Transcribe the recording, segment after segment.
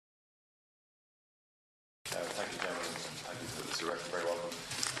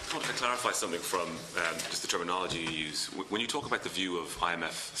clarify something from just the terminology you use. When you talk about the view of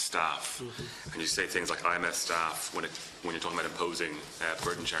IMF staff, and you say things like IMF staff when you're talking about imposing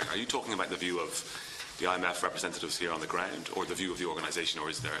burden sharing, are you talking about the view of the IMF representatives here on the ground, or the view of the organisation, or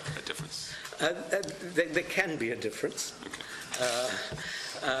is there a difference? There can be a difference. Okay.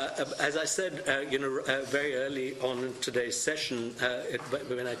 As I said, very early on in today's session,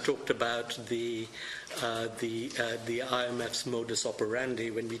 when I talked about the IMF's modus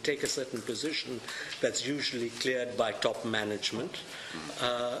operandi, when we take a certain position, that's usually cleared by top management.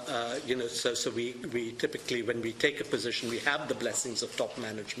 So we typically, when we take a position, we have the blessings of top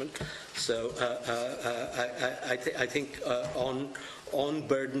management. So I think on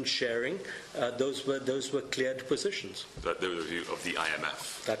burden sharing, those were cleared positions. But they were the view of the IMF.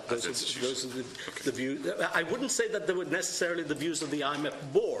 Those are the views. I wouldn't say that they were necessarily the views of the IMF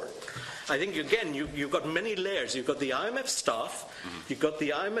board. I think, again, you've got many layers. You've got the IMF staff, you've got the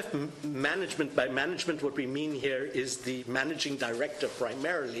IMF management. By management, what we mean here is the managing director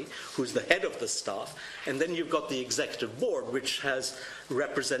primarily, who's the head of the staff, and then you've got the executive board, which has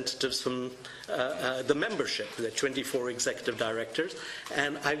representatives from the membership, the 24 executive directors,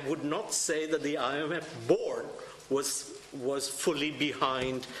 and I would not say that the IMF board was fully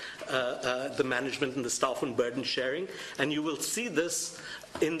behind the management and the staff on burden sharing, and you will see this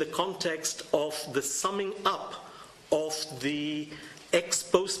in the context of the summing up of the ex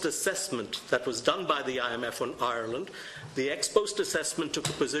post assessment that was done by the IMF on Ireland. The ex post assessment took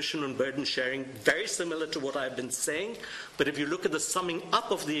a position on burden sharing very similar to what I've been saying, but if you look at the summing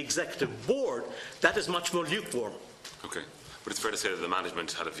up of the executive board, that is much more lukewarm. Okay, but it's fair to say that the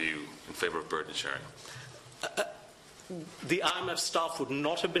management had a view in favour of burden sharing. The IMF staff would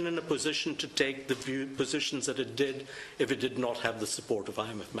not have been in a position to take the positions that it did if it did not have the support of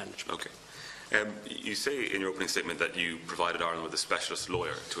IMF management. Okay. You say in your opening statement that you provided Ireland with a specialist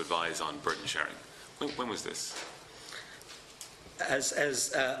lawyer to advise on burden sharing. When was this? As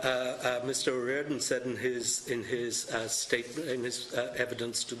Mr. O'Riordan said in his statement, in his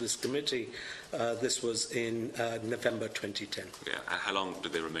evidence to this committee, this was in November 2010. Yeah. And how long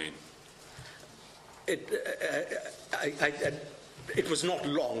did they remain? It was not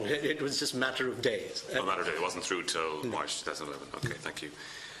long. It was just a matter of days. A matter of days. It wasn't through till March 2011. Okay, thank you.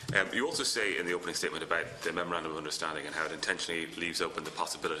 You also say in the opening statement about the Memorandum of Understanding and how it intentionally leaves open the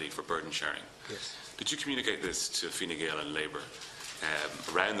possibility for burden sharing. Yes. Did you communicate this to Fine Gael and Labour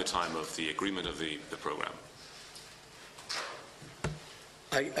around the time of the agreement of the programme?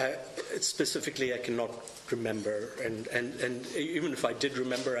 Specifically, I cannot remember, and even if I did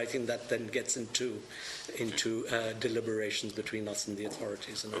remember, I think that then gets into deliberations between us and the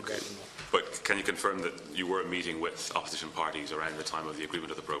authorities. And okay. But can you confirm that you were meeting with opposition parties around the time of the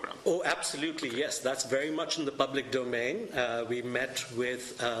agreement of the programme? Oh, absolutely, yes. That's very much in the public domain. We met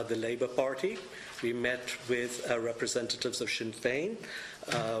with the Labour Party. We met with representatives of Sinn Féin.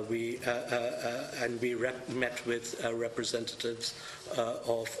 We met with representatives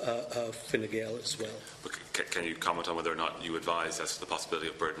of Fine Gael as well. Can you comment on whether or not you advised as to the possibility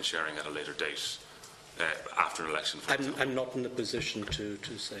of burden sharing at a later date, after an election? I'm not in a position to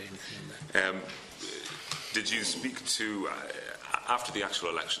say anything on that. Did you speak to, after the actual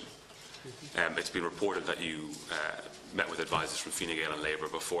election, it's been reported that you met with advisors from Fine Gael and Labour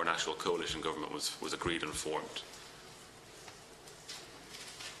before an actual coalition government was agreed and formed?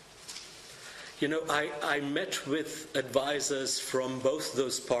 You know, I met with advisors from both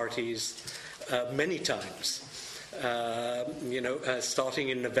those parties many times, starting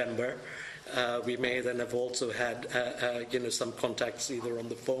in November. We may then have also had, some contacts either on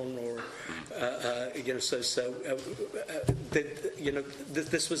the phone or,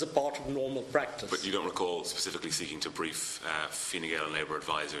 this was a part of normal practice. But you don't recall specifically seeking to brief Fine Gael and Labour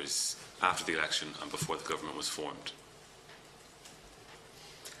advisors after the election and before the government was formed?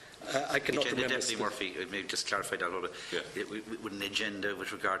 I cannot remember. Deputy Murphy, maybe just clarify that a little bit. Yeah. With an agenda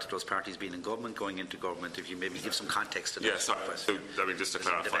with regard to those parties being in government, going into government, if you maybe give some context to that. Yes, yeah, so, I mean, just to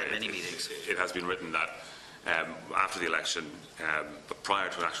clarify, many meetings. It has been written that after the election, but prior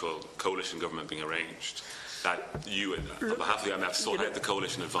to an actual coalition government being arranged, that you, on behalf of the IMF, sought out the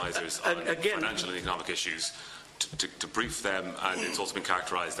coalition advisors on financial and economic issues to brief them, and it's also been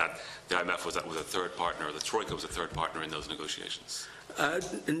characterised that the IMF was a third partner, or the Troika was a third partner in those negotiations.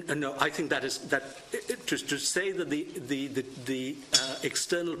 No, I think that is to say that the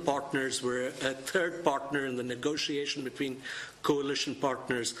external partners were a third partner in the negotiation between coalition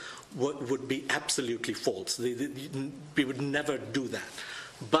partners would be absolutely false. We would never do that.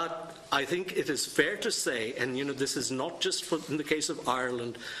 But I think it is fair to say, and this is not just in the case of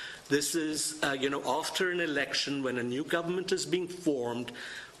Ireland. This is after an election when a new government is being formed.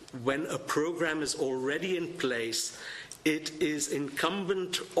 when a program is already in place, it is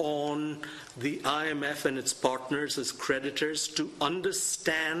incumbent on the IMF and its partners as creditors to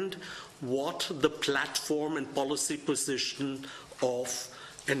understand what the platform and policy position of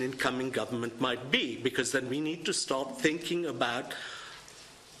an incoming government might be, because then we need to start thinking about,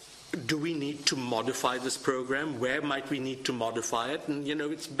 do we need to modify this program? Where might we need to modify it? And,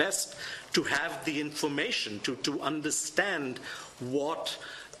 it's best to have the information to understand what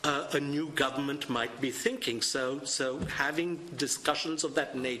a new government might be thinking. So having discussions of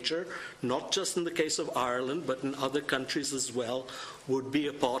that nature, not just in the case of Ireland, but in other countries as well, would be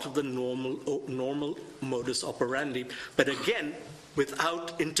a part of the normal modus operandi. But again,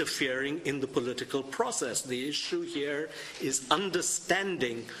 without interfering in the political process. The issue here is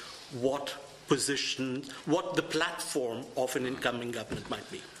understanding what the platform of an incoming government might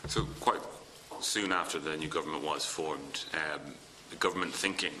be. So quite soon after the new government was formed, the government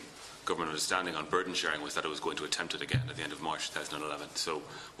thinking, government understanding on burden sharing was that it was going to attempt it again at the end of March 2011. So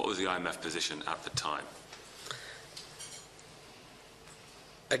what was the IMF position at the time?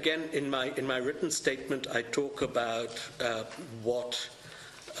 Again, in my written statement, I talk about what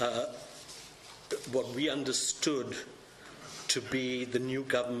we understood to be the new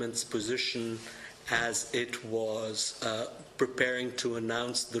government's position as it was preparing to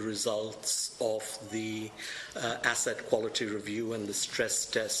announce the results of the asset quality review and the stress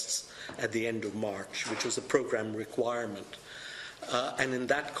tests at the end of March, which was a program requirement. And in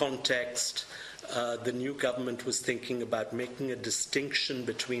that context, the new government was thinking about making a distinction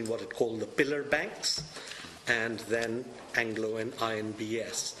between what it called the pillar banks and then Anglo and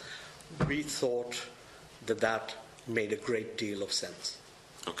INBS. We thought that made a great deal of sense.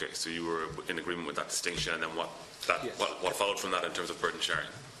 Okay, so you were in agreement with that distinction, and then what followed from that in terms of burden sharing?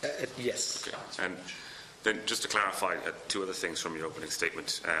 Yes. Okay, and then just to clarify two other things from your opening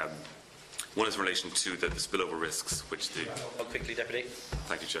statement. One is in relation to the spillover risks, which quickly, Deputy.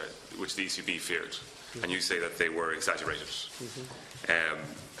 Thank you, Chair. Which the ECB feared, and you say that they were exaggerated.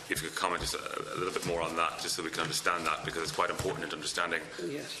 If you could comment just a little bit more on that, just so we can understand that, because it's quite important in understanding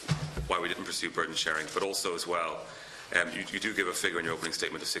why we didn't pursue burden sharing, but also as well, you do give a figure in your opening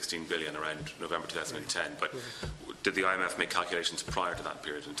statement of 16 billion around November 2010, but did the IMF make calculations prior to that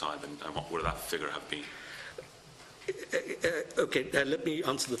period in time, and what would that figure have been? Okay, let me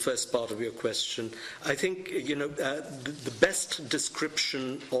answer the first part of your question. I think, the best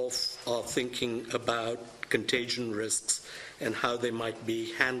description of our thinking about contagion risks and how they might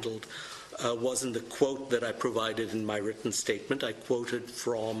be handled was in the quote that I provided in my written statement. I quoted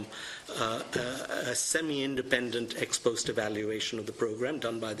from a semi-independent ex-post evaluation of the program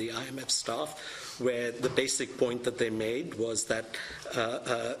done by the IMF staff, where the basic point that they made was that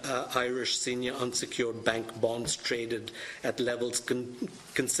Irish senior unsecured bank bonds traded at levels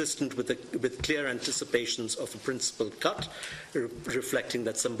consistent with clear anticipations of a principal cut, reflecting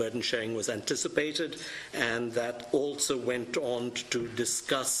that some burden sharing was anticipated, and that also went on to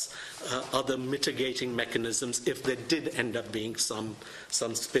discuss other mitigating mechanisms if there did end up being some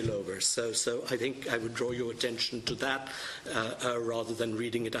spillovers. So I think I would draw your attention to that rather than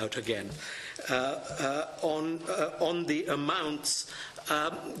reading it out again. On the amounts,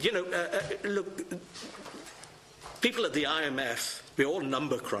 look, people at the IMF, we're all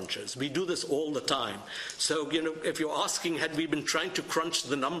number crunchers. We do this all the time. So, if you're asking, had we been trying to crunch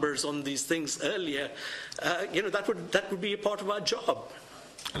the numbers on these things earlier, that would be a part of our job.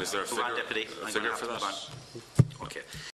 And is there a figure for that? Okay.